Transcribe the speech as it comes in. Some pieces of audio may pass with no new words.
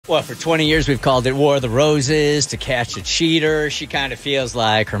Well, for 20 years, we've called it War of the Roses to catch a cheater. She kind of feels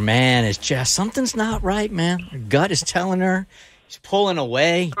like her man is just, something's not right, man. Her gut is telling her. He's pulling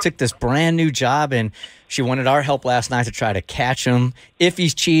away. He took this brand new job, and she wanted our help last night to try to catch him if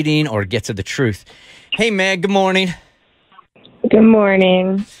he's cheating or get to the truth. Hey, Meg, good morning. Good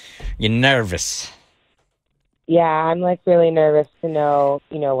morning. You nervous? Yeah, I'm like really nervous to know,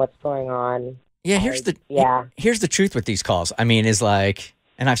 what's going on. Yeah, here's the truth with these calls. I mean, is like,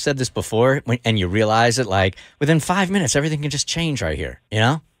 and I've said this before, and you realize it, like, within 5 minutes, everything can just change right here,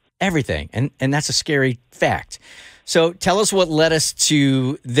 Everything. And that's a scary fact. So tell us what led us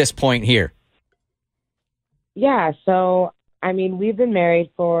to this point here. Yeah, so, I mean, we've been married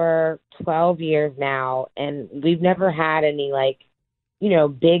for 12 years now, and we've never had any,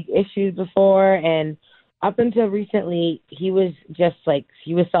 big issues before. And up until recently, he was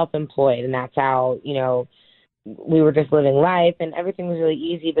self-employed, and that's how, we were just living life, and everything was really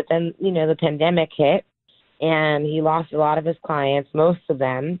easy. But then, the pandemic hit, and he lost a lot of his clients, most of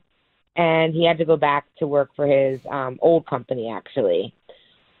them, and he had to go back to work for his old company, actually.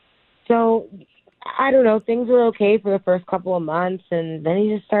 So, I don't know, things were okay for the first couple of months, and then he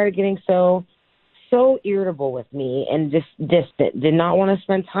just started getting so irritable with me and just distant, did not want to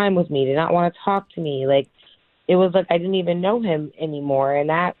spend time with me, did not want to talk to me. Like, it was like I didn't even know him anymore, and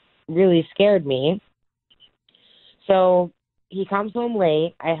that really scared me. So he comes home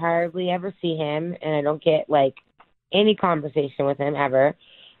late. I hardly ever see him, and I don't get, any conversation with him ever.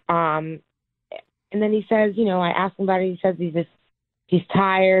 And then he says, I asked him about it. He says he's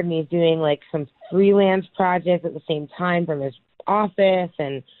tired, and he's doing, some freelance projects at the same time from his office,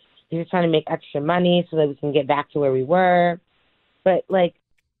 and he's just trying to make extra money so that we can get back to where we were. But,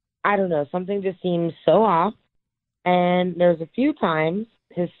 I don't know, something just seems so off. And there's a few times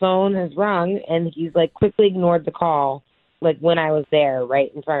his phone has rung, and he's, quickly ignored the call, when I was there right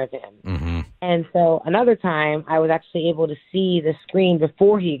in front of him. Mm-hmm. And so another time, I was actually able to see the screen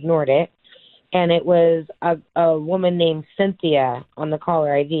before he ignored it, and it was a woman named Cynthia on the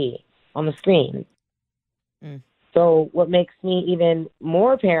caller ID on the screen. Mm. So what makes me even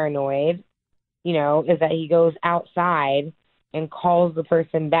more paranoid, is that he goes outside and calls the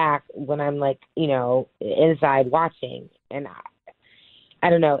person back when I'm, inside watching. And I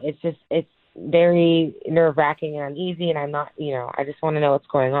don't know. It's very nerve-wracking and uneasy, and I'm not, I just want to know what's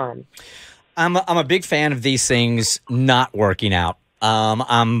going on. I'm a big fan of these things not working out.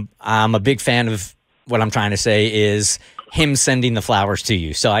 I'm a big fan of what I'm trying to say is him sending the flowers to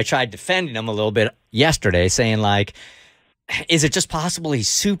you. So I tried defending him a little bit yesterday, saying, is it just possible he's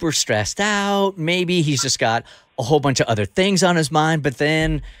super stressed out? Maybe he's just got a whole bunch of other things on his mind, but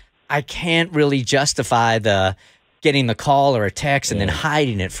then I can't really justify the getting the call or a text and then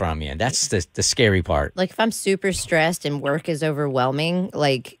hiding it from you. That's the scary part. If I'm super stressed and work is overwhelming,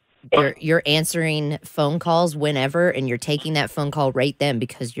 you're answering phone calls whenever, and you're taking that phone call right then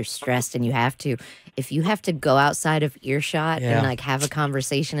because you're stressed and you have to. If you have to go outside of earshot and have a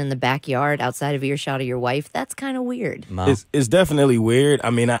conversation in the backyard outside of earshot of your wife, that's kind of weird. It's definitely weird. I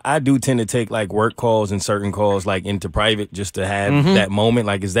mean, I do tend to take work calls and certain calls into private just to have that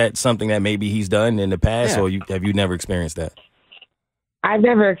moment. Is that something that maybe he's done in the past, or have you never experienced that? I've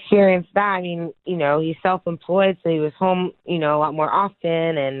never experienced that. I mean, he's self-employed, so he was home, a lot more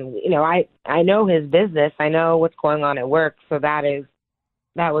often. And, I know his business. I know what's going on at work. So that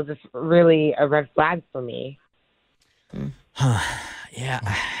was just really a red flag for me.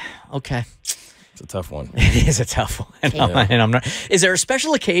 Yeah. Okay. It's a tough one. It is a tough one. And I'm not. Is there a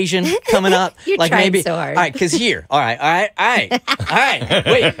special occasion coming up? You're trying so hard. All right, because here. All right.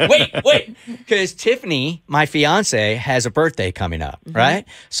 Wait. Because Tiffany, my fiance, has a birthday coming up, right?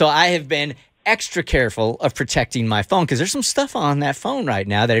 So I have been extra careful of protecting my phone because there's some stuff on that phone right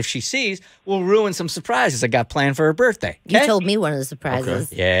now that if she sees will ruin some surprises I got planned for her birthday. Okay? You told me one of the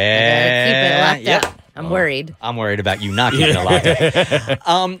surprises. Okay. Yeah. Keep it locked up. I'm worried. I'm worried about you not keeping it locked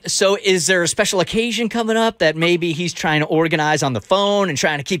up. So is there a special occasion coming up that maybe he's trying to organize on the phone and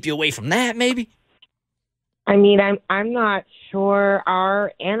trying to keep you away from that maybe? I mean, I'm not sure.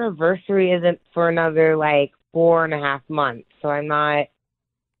 Our anniversary isn't for another 4.5 months, so I'm not.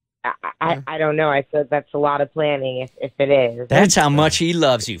 I don't know. I feel that's a lot of planning if it is. That's how much he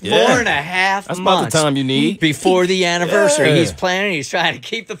loves you. 4.5 months. That's about the time you need. Before the anniversary. Yeah. He's planning. He's trying to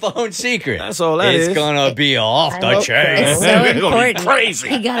keep the phone secret. That's all that is. It's going to be off the chain. It's so important. Crazy.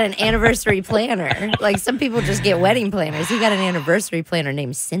 He got an anniversary planner. Some people just get wedding planners. He got an anniversary planner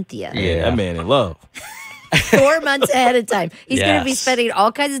named Cynthia. Yeah, that man in love. 4 months ahead of time. He's going to be spending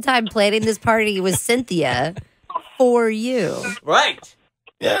all kinds of time planning this party with Cynthia for you. Right.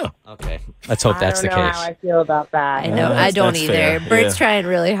 Yeah. Okay. Let's hope that's the I don't know case. how I feel about that. I know. I don't that's either. fair. Bert's trying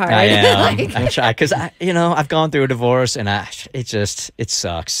really hard. I am. Like- I'm trying because I've gone through a divorce and it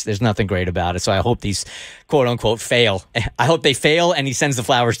sucks. There's nothing great about it. So I hope these quote unquote fail. I hope they fail and he sends the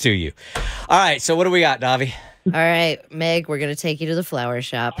flowers to you. All right. So what do we got, Davi? All right, Meg, we're going to take you to the flower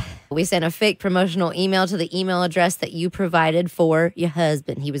shop. We sent a fake promotional email to the email address that you provided for your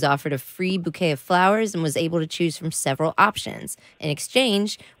husband. He was offered a free bouquet of flowers and was able to choose from several options. In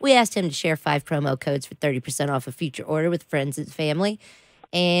exchange, we asked him to share 5 promo codes for 30% off a future order with friends and family.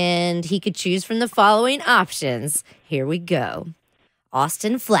 And he could choose from the following options. Here we go.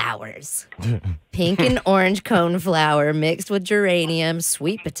 Austin flowers, pink and orange cone flower mixed with geranium,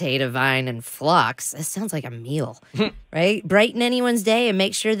 sweet potato vine, and phlox. That sounds like a meal, right? Brighten anyone's day and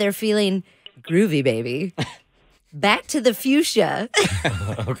make sure they're feeling groovy, baby. Back to the fuchsia.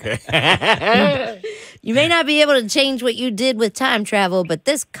 Okay. You may not be able to change what you did with time travel, but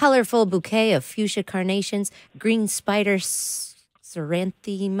this colorful bouquet of fuchsia carnations, green spider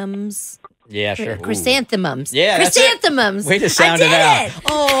ceranthemums. Yeah, sure. Chrysanthemums. Yeah, that's it. Chrysanthemums. Way to sound I it did out. it.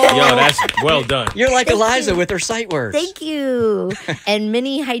 Oh, Yo, that's well done. you're like Thank Eliza you. with her sight words. Thank you. And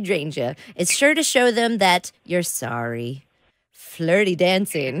mini hydrangea. It's sure to show them that you're sorry. Flirty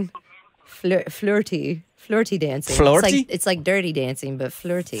dancing. Flirty dancing. Flirty? It's like dirty dancing, but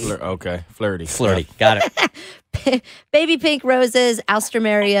flirty. Okay, flirty. Flirty. Got it. Baby pink roses,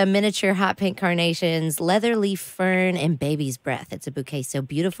 alstroemeria, miniature hot pink carnations, leather leaf fern, and baby's breath. It's a bouquet so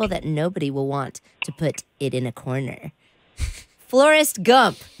beautiful that nobody will want to put it in a corner. Florist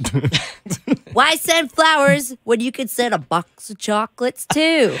Gump. Why send flowers when you could send a box of chocolates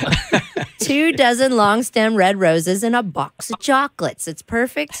too? 2 dozen long stem red roses and a box of chocolates. It's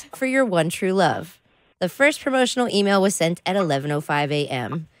perfect for your one true love. The first promotional email was sent at 11:05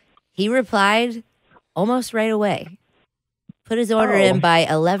 a.m. He replied almost right away. Put his order in by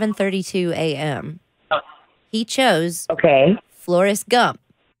 11:32 a.m. He chose Florist Gump.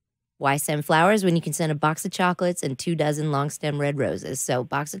 Why send flowers when you can send a box of chocolates and 2 dozen long stem red roses? So,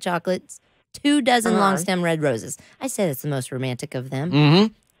 box of chocolates, 2 dozen long stem red roses. I said it's the most romantic of them. Mm-hmm.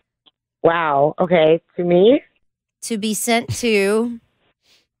 Wow. Okay. To me? To be sent to,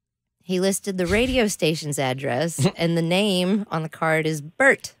 he listed the radio station's address, and the name on the card is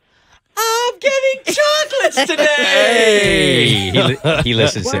Bert. I'm getting chocolates today. He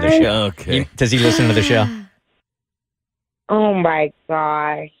listens to the show. Okay. Does he listen to the show? Oh, my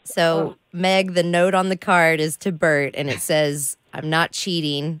gosh. So, Meg, the note on the card is to Bert, and it says, I'm not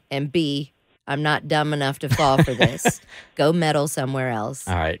cheating, and B, I'm not dumb enough to fall for this. Go meddle somewhere else.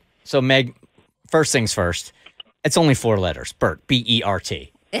 All right. So, Meg, first things first. It's only 4 letters. Bert.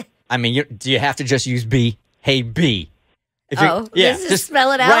 B-E-R-T. I mean, do you have to just use B? Hey, B. If just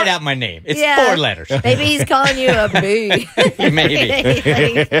spell it out? Write out my name. It's 4 letters. Maybe he's calling you a B. Maybe.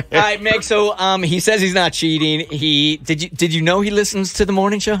 All right, Meg. So, he says he's not cheating. Did you know he listens to the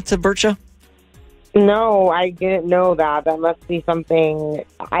morning show, to Bert Show? No, I didn't know that. That must be something.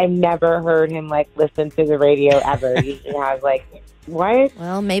 I've never heard him, like, listen to the radio ever. He has, like, what?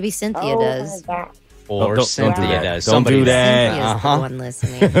 Well, maybe Cynthia does. My God. Or Don't Cynthia do that. does. Don't Somebody do that. Cynthia's the one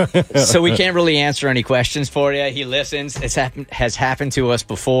listening. So we can't really answer any questions for you. He listens. Has happened to us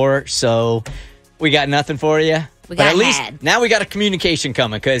before, so we got nothing for you. We But got at least had. now we got a communication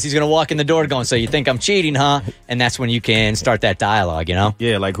coming because he's going to walk in the door going, so you think I'm cheating, huh? And that's when you can start that dialogue, you know?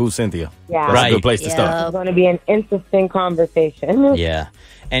 Yeah, like who's Cynthia? Yeah. That's Right. a good place to start. It's going to be an interesting conversation. Yeah.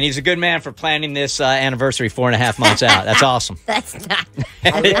 And he's a good man for planning this anniversary 4.5 months out. That's awesome. That's not.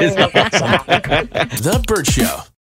 I really hope that's not. The Bert Show.